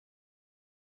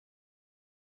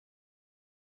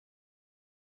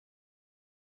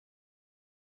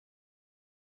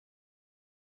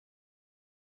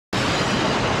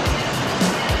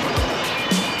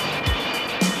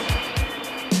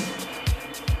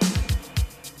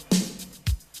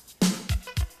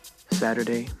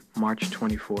Saturday, March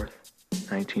 24th,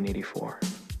 1984.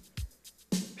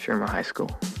 Shermer High School,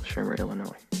 Shermer,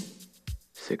 Illinois,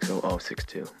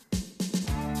 60062.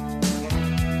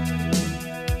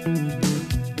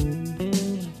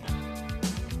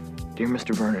 Dear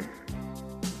Mr. Vernon,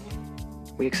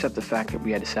 we accept the fact that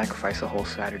we had to sacrifice a whole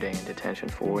Saturday in detention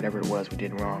for whatever it was we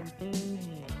did wrong.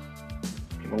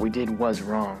 And what we did was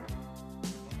wrong.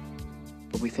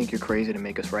 But we think you're crazy to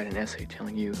make us write an essay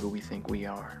telling you who we think we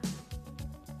are.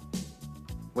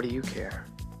 What do you care?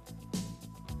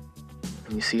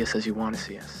 And you see us as you want to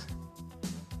see us.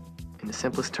 In the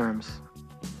simplest terms,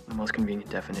 the most convenient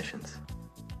definitions.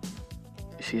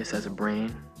 You see us as a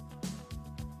brain,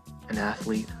 an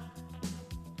athlete,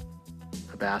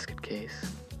 a basket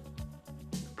case,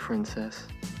 a princess,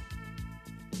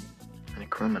 and a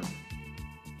criminal.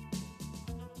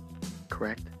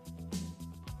 Correct?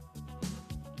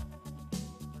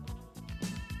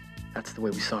 That's the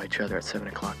way we saw each other at 7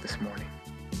 o'clock this morning.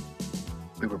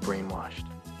 We were brainwashed.